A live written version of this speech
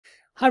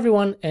Hi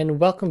everyone, and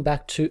welcome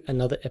back to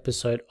another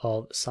episode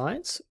of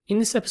Science. In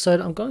this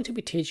episode, I'm going to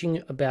be teaching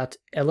you about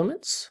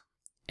elements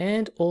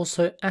and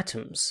also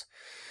atoms.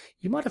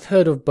 You might have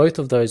heard of both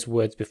of those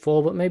words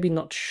before, but maybe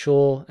not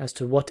sure as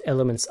to what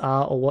elements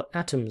are or what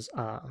atoms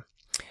are.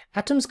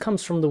 Atoms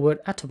comes from the word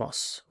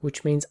atomos,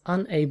 which means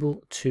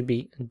unable to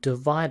be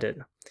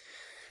divided.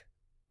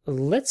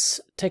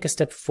 Let's take a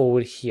step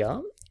forward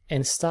here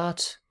and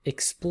start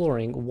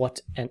exploring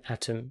what an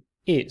atom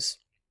is.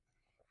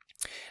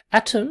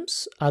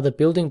 Atoms are the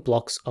building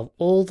blocks of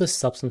all the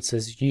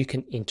substances you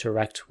can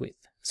interact with.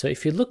 So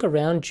if you look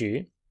around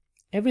you,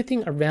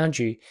 everything around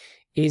you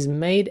is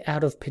made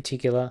out of a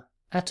particular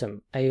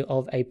atom.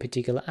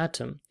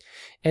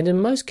 And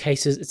in most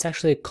cases, it's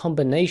actually a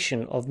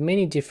combination of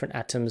many different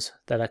atoms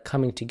that are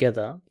coming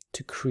together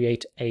to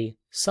create a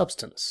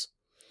substance.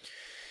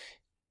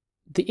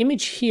 The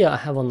image here I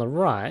have on the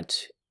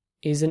right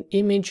is an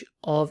image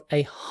of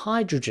a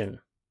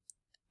hydrogen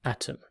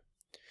atom,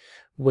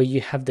 where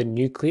you have the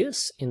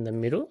nucleus in the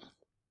middle,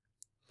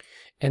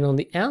 and on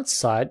the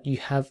outside you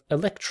have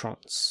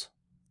electrons.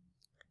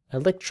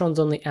 Electrons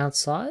on the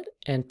outside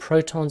and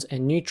protons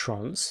and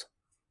neutrons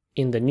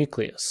in the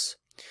nucleus.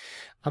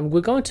 We're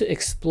going to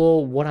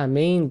explore what I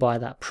mean by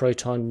that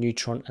proton,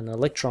 neutron and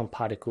electron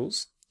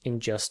particles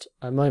in just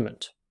a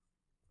moment.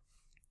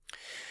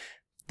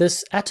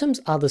 These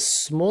atoms are the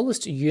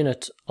smallest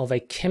unit of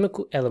a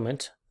chemical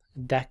element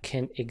that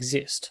can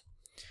exist.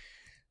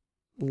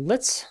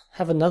 Let's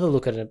have another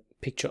look at a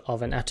picture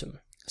of an atom.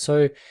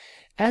 So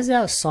as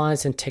our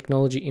science and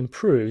technology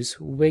improves,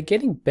 we're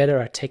getting better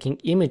at taking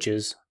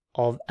images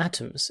of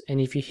atoms. And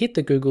if you hit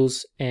the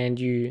Googles and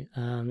you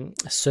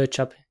search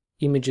up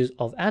images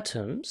of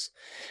atoms,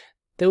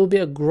 there will be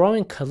a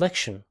growing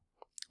collection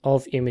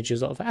of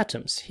images of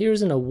atoms. Here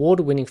is an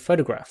award-winning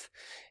photograph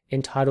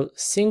entitled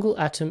 "Single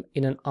Atom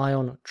in an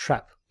Ion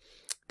Trap."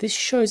 This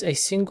shows a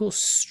single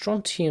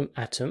strontium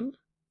atom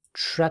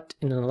trapped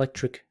in an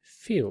electric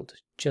field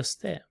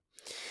just there.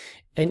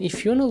 And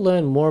if you want to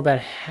learn more about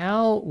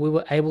how we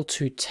were able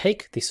to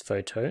take this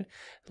photo,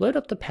 load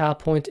up the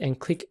PowerPoint and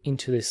click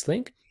into this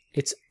link.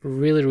 It's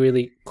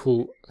really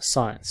cool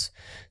science.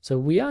 So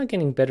we are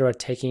getting better at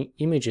taking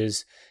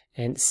images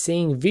and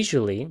seeing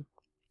visually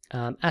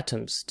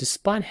atoms,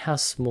 despite how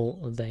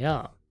small they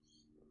are.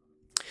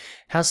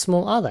 How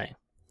small are they?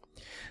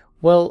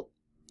 Well,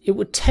 it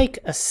would take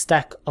a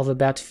stack of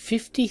about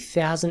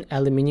 50,000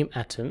 aluminium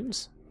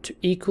atoms to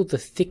equal the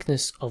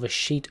thickness of a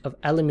sheet of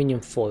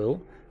aluminium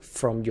foil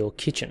from your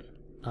kitchen.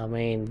 I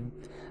mean,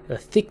 the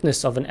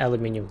thickness of an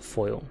aluminium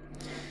foil.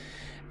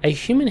 A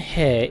human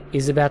hair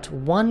is about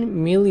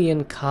 1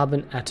 million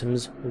carbon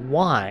atoms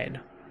wide.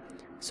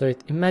 So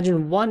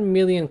imagine 1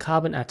 million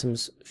carbon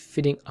atoms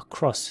fitting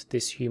across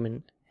this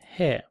human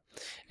hair.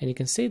 And you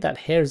can see that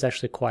hair is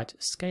actually quite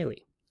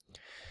scaly.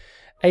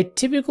 A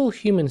typical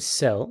human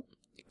cell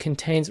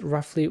contains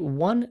roughly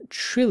 1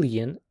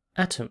 trillion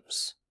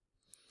atoms.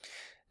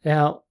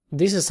 Now,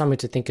 this is something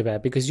to think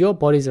about because your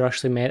bodies are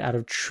actually made out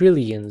of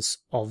trillions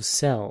of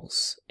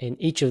cells, and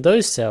each of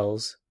those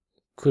cells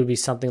could be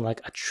something like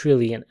 1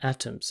 trillion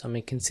atoms. I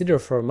mean, consider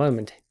for a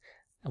moment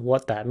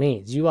what that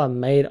means. You are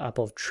made up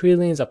of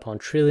trillions upon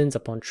trillions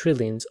upon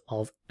trillions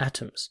of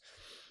atoms.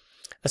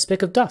 A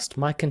speck of dust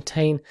might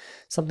contain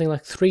something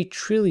like 3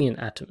 trillion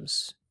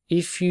atoms.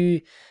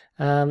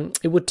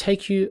 It would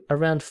take you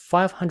around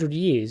 500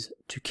 years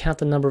to count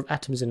the number of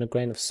atoms in a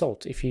grain of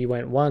salt. If you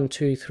went 1,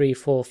 2, 3,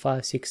 4,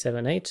 5, 6,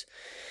 7, 8,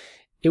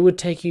 it would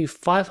take you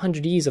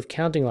 500 years of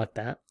counting like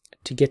that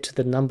to get to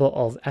the number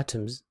of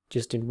atoms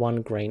just in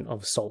 1 grain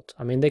of salt.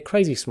 I mean, they're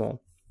crazy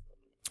small.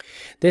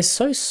 They're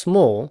so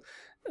small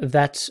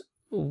that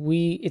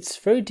it's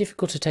very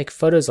difficult to take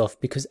photos of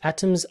because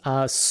atoms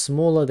are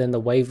smaller than the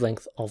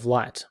wavelength of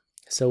light.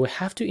 So we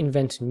have to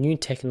invent new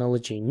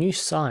technology, new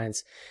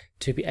science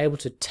to be able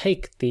to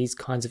take these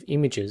kinds of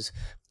images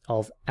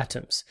of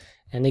atoms.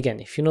 And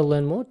again, if you want to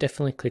learn more,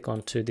 definitely click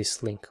onto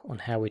this link on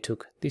how we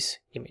took this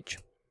image.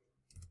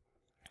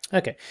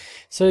 Okay,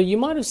 so you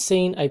might have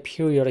seen a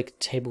periodic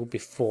table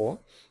before.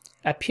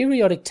 A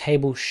periodic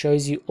table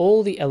shows you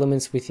all the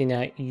elements within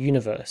our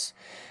universe,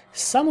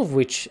 some of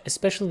which,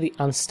 especially the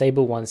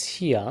unstable ones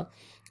here,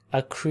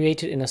 are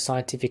created in a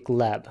scientific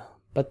lab.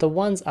 But the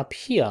ones up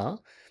here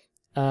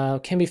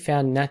can be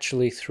found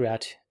naturally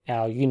throughout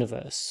our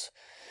universe.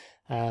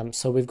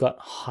 So we've got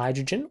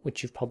hydrogen,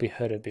 which you've probably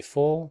heard of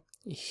before,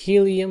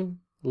 helium,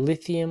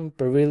 lithium,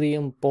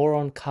 beryllium,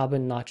 boron,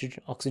 carbon,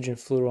 nitrogen, oxygen,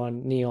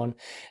 fluorine, neon,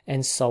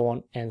 and so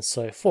on and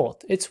so forth.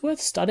 It's worth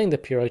studying the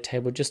periodic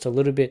table just a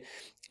little bit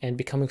and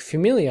becoming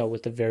familiar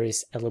with the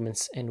various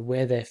elements and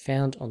where they're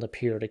found on the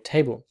periodic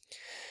table.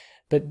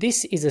 But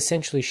this is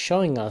essentially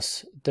showing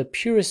us the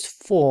purest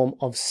form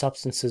of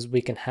substances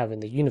we can have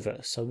in the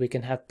universe. So we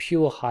can have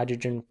pure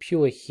hydrogen,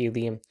 pure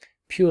helium,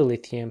 pure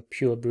lithium,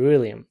 pure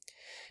beryllium.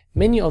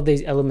 Many of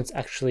these elements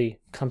actually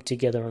come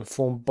together and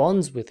form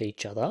bonds with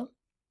each other.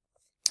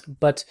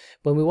 But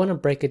when we want to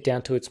break it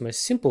down to its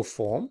most simple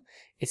form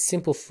is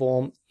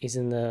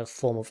in the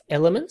form of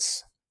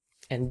elements,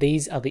 and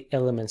these are the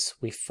elements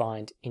we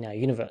find in our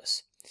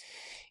universe.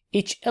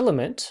 Each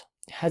element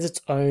has its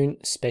own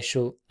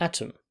special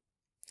atom.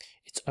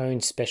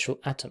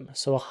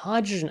 So a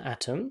hydrogen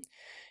atom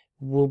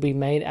will be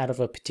made out of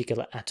a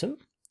particular atom,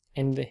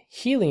 and the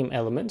helium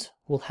element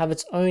will have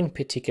its own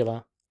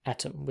particular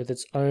atom with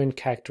its own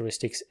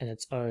characteristics and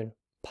its own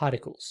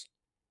particles.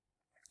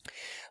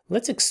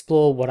 Let's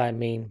explore what I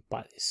mean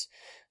by this.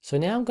 So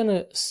now I'm going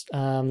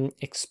to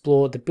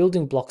explore the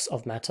building blocks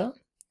of matter,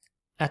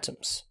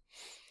 atoms.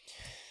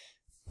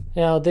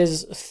 Now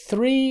there's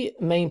three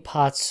main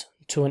parts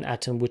to an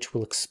atom which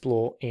we'll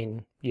explore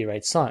in Year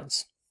 8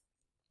 Science.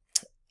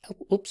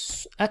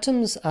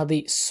 Atoms are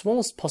the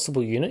smallest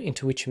possible unit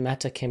into which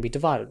matter can be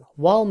divided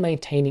while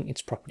maintaining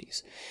its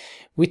properties.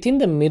 Within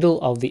the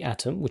middle of the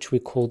atom, which we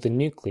call the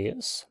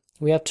nucleus,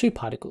 we have two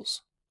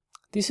particles.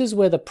 This is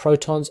where the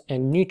protons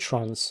and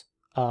neutrons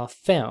are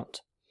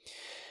found.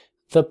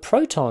 The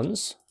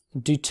protons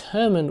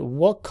determine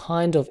what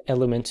kind of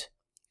element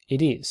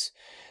it is.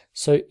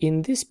 So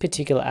in this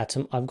particular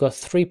atom, I've got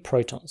 3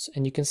 protons,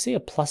 and you can see a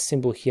plus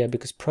symbol here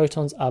because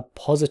protons are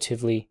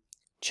positively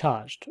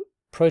charged.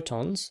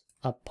 Protons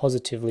are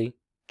positively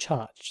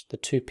charged. The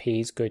 2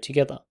 P's go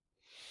together.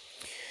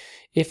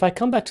 If I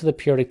come back to the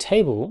periodic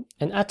table,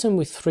 an atom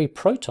with 3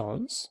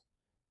 protons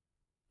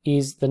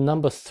is the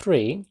number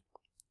 3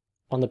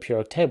 on the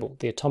periodic table,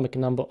 the atomic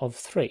number of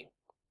 3.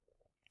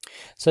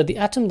 So the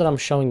atom that I'm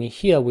showing you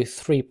here with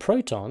 3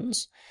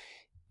 protons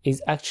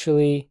is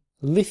actually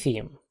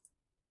lithium.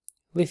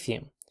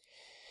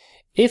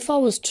 If I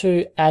was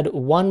to add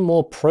 1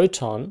 more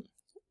proton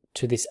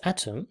to this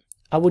atom,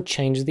 I would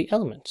change the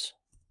element.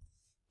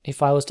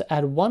 If I was to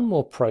add 1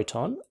 more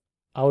proton,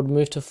 I would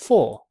move to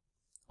 4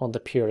 on the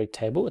periodic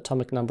table,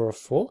 atomic number of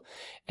 4,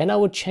 and I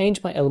would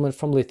change my element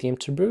from lithium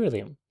to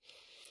beryllium.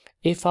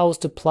 If I was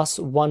to plus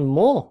 1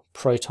 more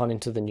proton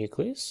into the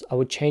nucleus, I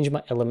would change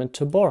my element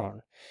to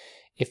boron.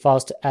 If I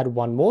was to add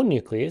 1 more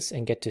nucleus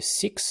and get to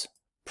 6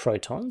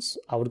 protons,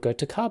 I would go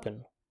to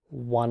carbon.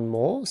 1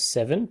 more,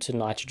 7 to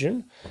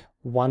nitrogen,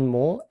 1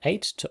 more,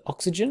 8 to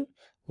oxygen,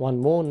 1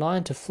 more,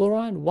 9 to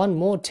fluorine, 1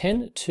 more,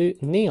 10 to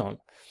neon.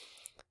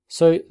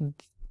 So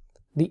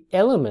the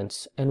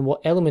element and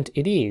what element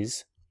it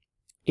is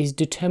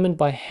determined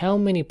by how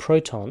many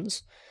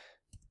protons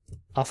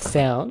are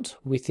found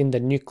within the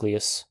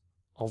nucleus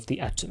of the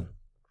atom.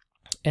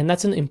 And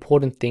that's an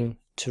important thing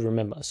to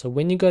remember. So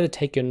when you go to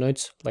take your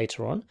notes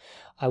later on,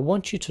 I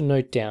want you to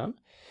note down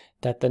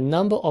that the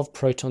number of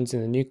protons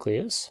in the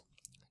nucleus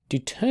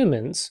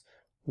determines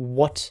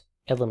what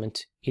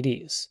element it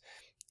is.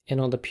 And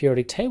on the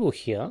periodic table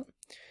here,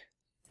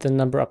 the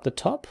number up the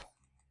top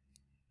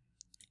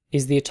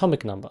is the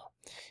atomic number.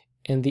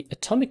 And the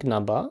atomic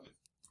number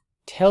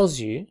tells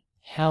you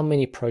how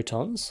many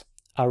protons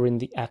are in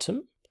the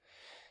atom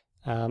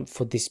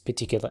for this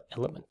particular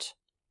element.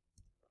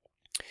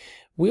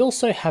 We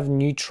also have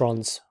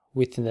neutrons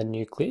within the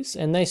nucleus,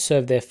 and they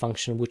serve their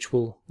function, which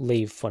we'll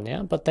leave for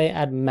now, but they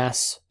add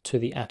mass to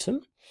the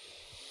atom.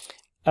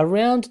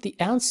 Around the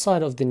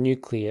outside of the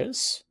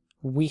nucleus,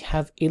 we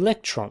have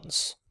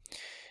electrons.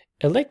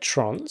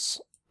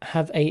 Electrons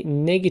have a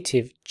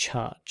negative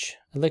charge.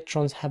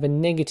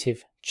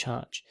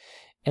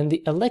 And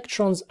the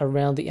electrons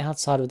around the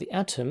outside of the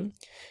atom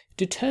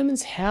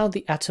determines how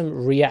the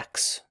atom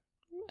reacts,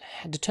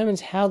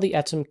 determines how the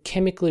atom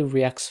chemically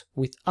reacts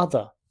with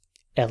other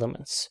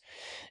elements.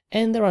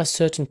 And there are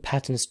certain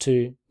patterns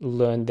to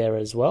learn there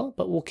as well,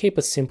 but we'll keep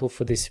it simple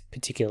for this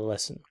particular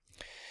lesson.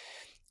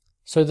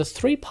 So the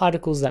 3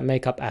 particles that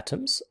make up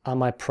atoms are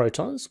my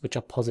protons, which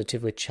are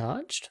positively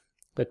charged.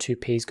 The 2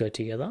 P's go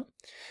together.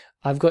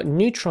 I've got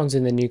neutrons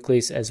in the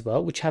nucleus as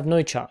well, which have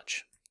no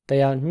charge.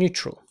 They are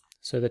neutral.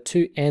 So the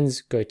 2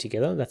 N's go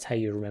together. That's how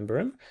you remember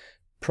them.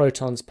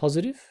 Protons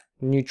positive,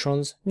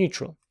 neutrons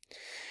neutral.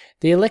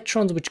 The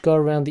electrons which go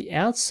around the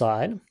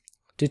outside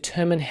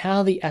determine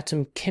how the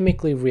atom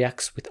chemically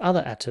reacts with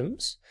other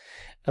atoms.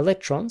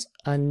 Electrons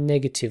are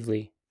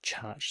negatively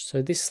charged.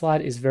 So this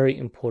slide is very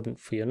important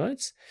for your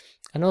notes.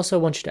 And also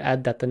I want you to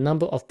add that the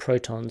number of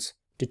protons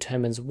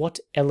determines what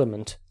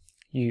element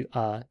you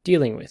are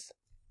dealing with.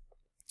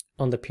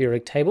 On the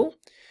periodic table,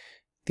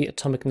 the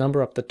atomic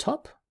number up the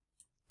top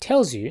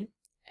tells you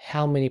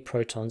how many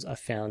protons are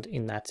found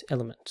in that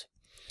element.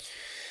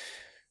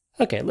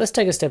 Okay, let's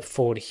take a step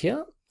forward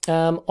here.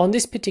 On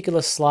this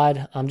particular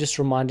slide, I'm just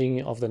reminding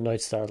you of the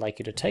notes that I'd like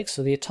you to take.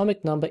 So the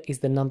atomic number is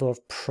the number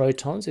of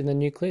protons in the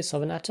nucleus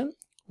of an atom,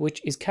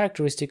 which is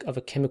characteristic of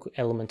a chemical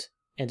element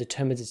and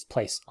determines its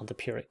place on the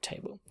periodic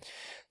table.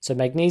 So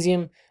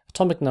magnesium,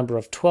 atomic number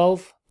of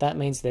 12, that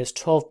means there's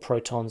 12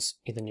 protons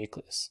in the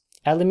nucleus.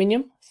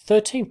 Aluminium,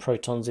 13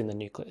 protons in the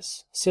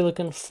nucleus.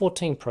 Silicon,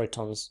 14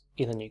 protons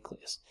in the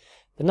nucleus.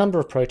 The number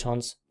of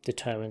protons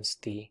determines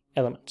the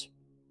element.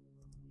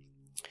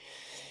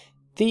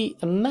 The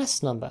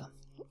mass number.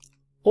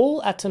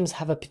 All atoms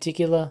have a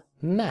particular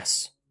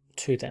mass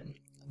to them.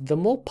 The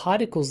more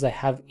particles they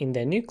have in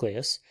their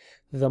nucleus,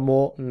 the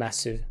more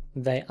massive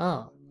they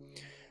are.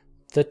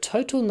 The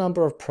total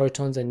number of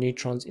protons and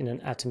neutrons in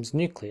an atom's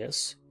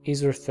nucleus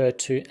is referred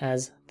to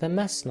as the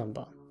mass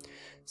number.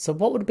 So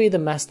what would be the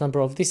mass number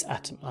of this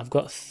atom? I've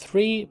got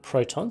 3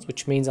 protons,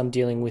 which means I'm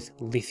dealing with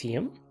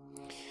lithium.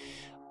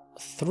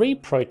 3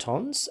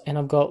 protons, and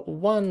I've got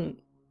 1,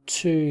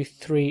 2,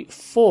 3,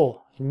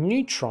 4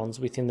 neutrons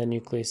within the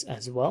nucleus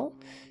as well.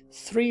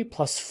 3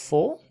 plus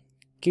 4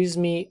 gives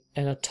me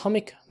an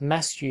atomic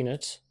mass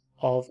unit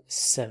of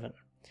 7.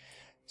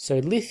 So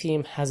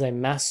lithium has a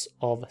mass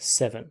of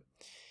 7.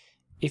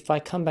 If I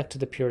come back to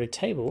the periodic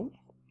table,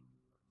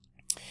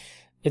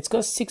 it's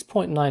got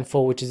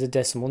 6.94, which is a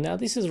decimal. Now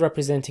this is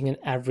representing an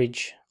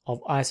average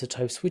of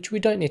isotopes, which we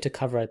don't need to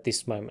cover at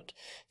this moment.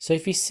 So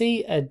if you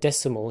see a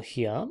decimal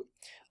here,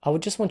 I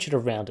would just want you to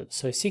round it.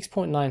 So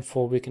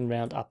 6.94 we can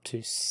round up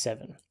to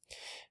 7.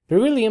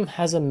 Beryllium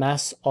has a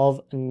mass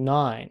of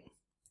 9.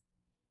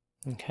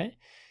 Okay,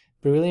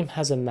 beryllium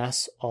has a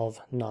mass of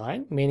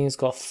 9, meaning it's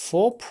got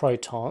 4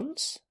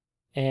 protons,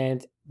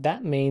 and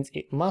that means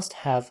it must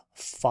have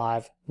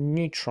 5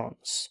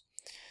 neutrons.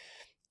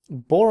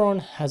 Boron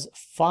has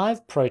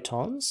 5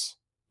 protons.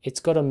 It's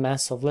got a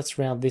mass of, let's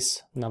round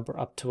this number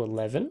up to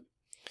 11,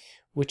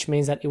 which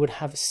means that it would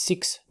have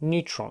 6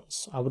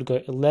 neutrons. I would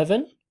go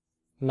 11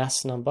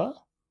 mass number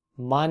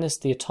minus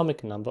the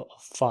atomic number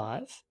of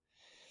 5.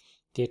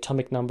 The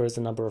atomic number is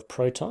the number of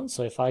protons.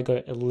 So if I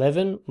go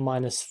 11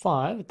 minus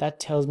 5, that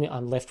tells me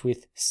I'm left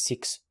with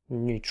 6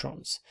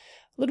 neutrons.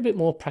 A little bit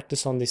more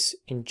practice on this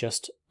in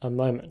just a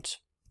moment.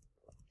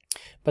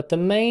 But the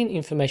main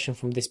information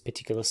from this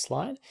particular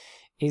slide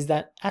is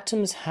that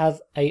atoms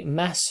have a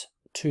mass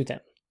to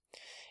them,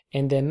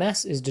 and their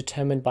mass is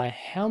determined by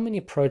how many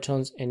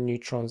protons and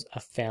neutrons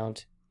are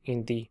found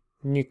in the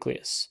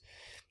nucleus.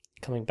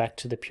 Coming back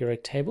to the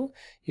periodic table,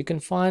 you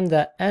can find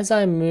that as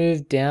I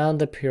move down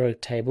the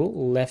periodic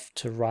table, left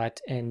to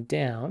right and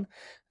down,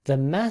 the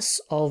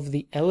mass of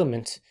the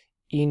element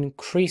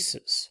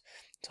increases.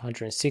 It's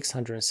 106,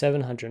 107,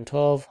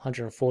 112,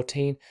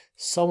 114,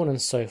 so on and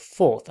so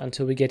forth,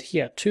 until we get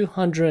here,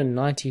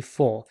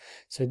 294.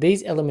 So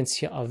these elements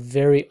here are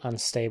very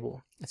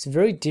unstable. It's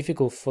very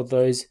difficult for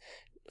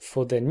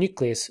the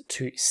nucleus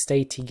to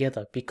stay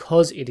together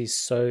because it is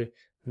so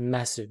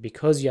massive,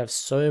 because you have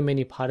so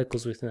many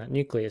particles within that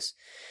nucleus.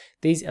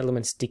 These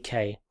elements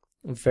decay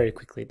very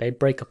quickly. They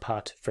break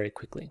apart very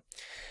quickly.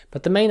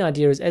 But the main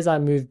idea is as I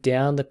move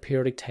down the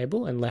periodic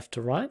table and left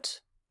to right,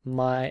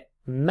 my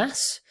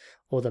mass,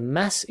 or the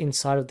mass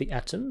inside of the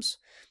atoms,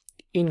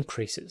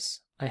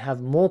 increases. I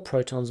have more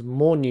protons,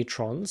 more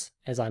neutrons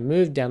as I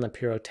move down the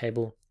periodic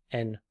table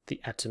and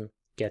the atom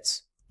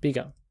gets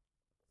bigger.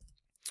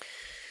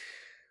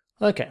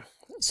 Okay,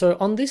 so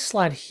on this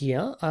slide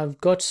here, I've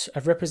got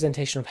a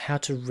representation of how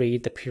to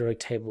read the periodic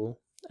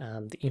table,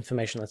 the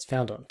information that's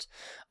found on it.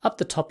 Up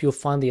the top, you'll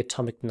find the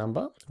atomic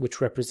number,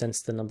 which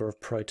represents the number of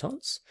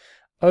protons.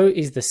 O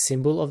is the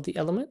symbol of the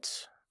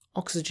element.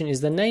 Oxygen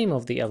is the name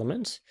of the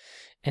element.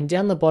 And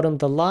down the bottom,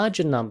 the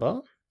larger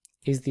number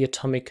is the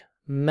atomic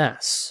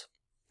mass.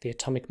 The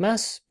atomic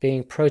mass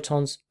being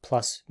protons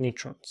plus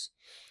neutrons.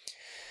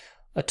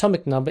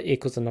 Atomic number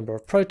equals the number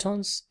of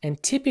protons,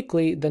 and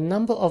typically the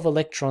number of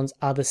electrons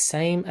are the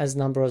same as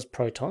number of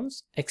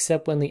protons,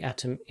 except when the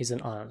atom is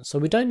an ion. So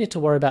we don't need to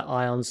worry about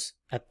ions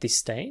at this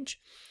stage.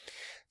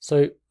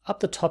 So up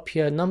the top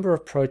here, number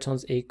of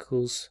protons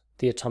equals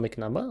the atomic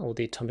number, or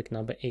the atomic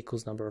number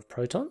equals number of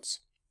protons.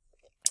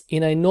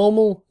 In a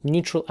normal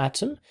neutral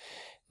atom,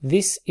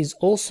 this is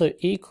also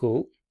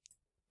equal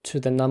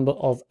to the number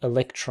of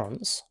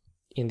electrons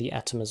in the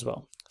atom as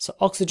well. So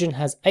oxygen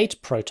has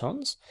 8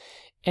 protons,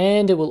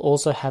 and it will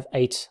also have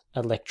 8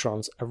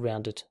 electrons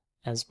around it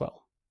as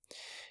well.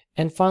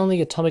 And finally,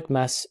 atomic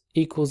mass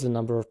equals the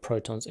number of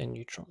protons and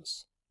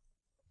neutrons.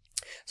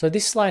 So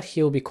this slide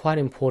here will be quite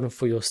important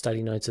for your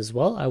study notes as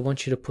well. I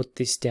want you to put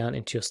this down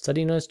into your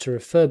study notes to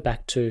refer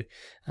back to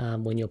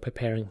when you're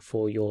preparing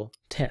for your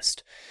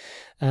test.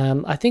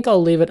 I think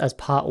I'll leave it as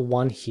part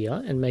 1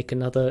 here and make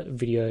another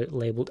video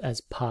labeled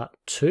as part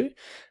 2.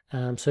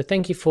 So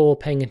thank you for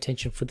paying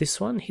attention for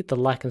this one. Hit the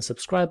like and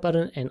subscribe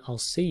button, and I'll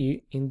see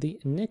you in the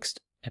next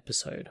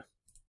episode.